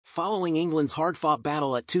Following England's hard-fought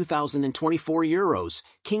battle at 2024 Euros,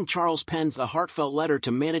 King Charles pens a heartfelt letter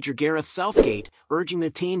to manager Gareth Southgate, urging the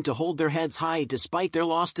team to hold their heads high despite their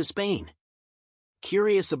loss to Spain.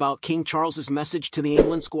 Curious about King Charles's message to the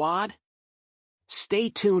England squad? Stay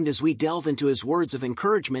tuned as we delve into his words of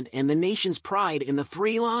encouragement and the nation's pride in the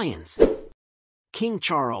Three Lions. King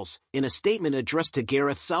Charles, in a statement addressed to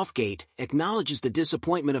Gareth Southgate, acknowledges the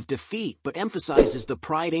disappointment of defeat but emphasizes the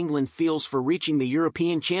pride England feels for reaching the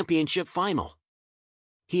European Championship final.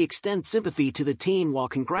 He extends sympathy to the team while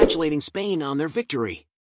congratulating Spain on their victory.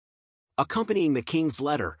 Accompanying the King's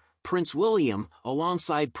letter, Prince William,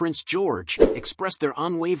 alongside Prince George, expressed their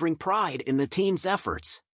unwavering pride in the team's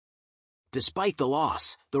efforts. Despite the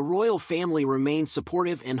loss, the royal family remains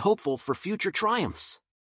supportive and hopeful for future triumphs.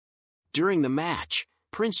 During the match,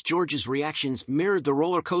 Prince George's reactions mirrored the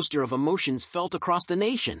roller coaster of emotions felt across the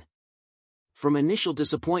nation. From initial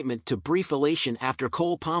disappointment to brief elation after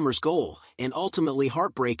Cole Palmer's goal, and ultimately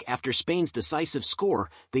heartbreak after Spain's decisive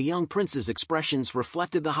score, the young prince's expressions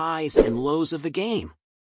reflected the highs and lows of the game.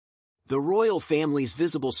 The royal family's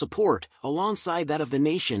visible support, alongside that of the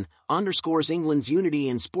nation, underscores England's unity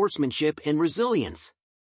in sportsmanship and resilience.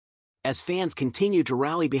 As fans continue to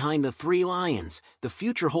rally behind the Three Lions, the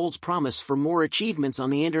future holds promise for more achievements on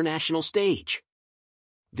the international stage.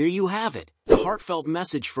 There you have it, the heartfelt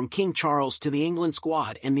message from King Charles to the England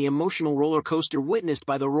squad and the emotional roller coaster witnessed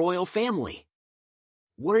by the royal family.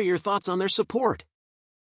 What are your thoughts on their support?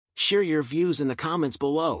 Share your views in the comments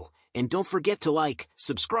below, and don't forget to like,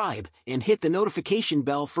 subscribe, and hit the notification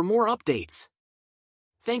bell for more updates.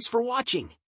 Thanks for watching.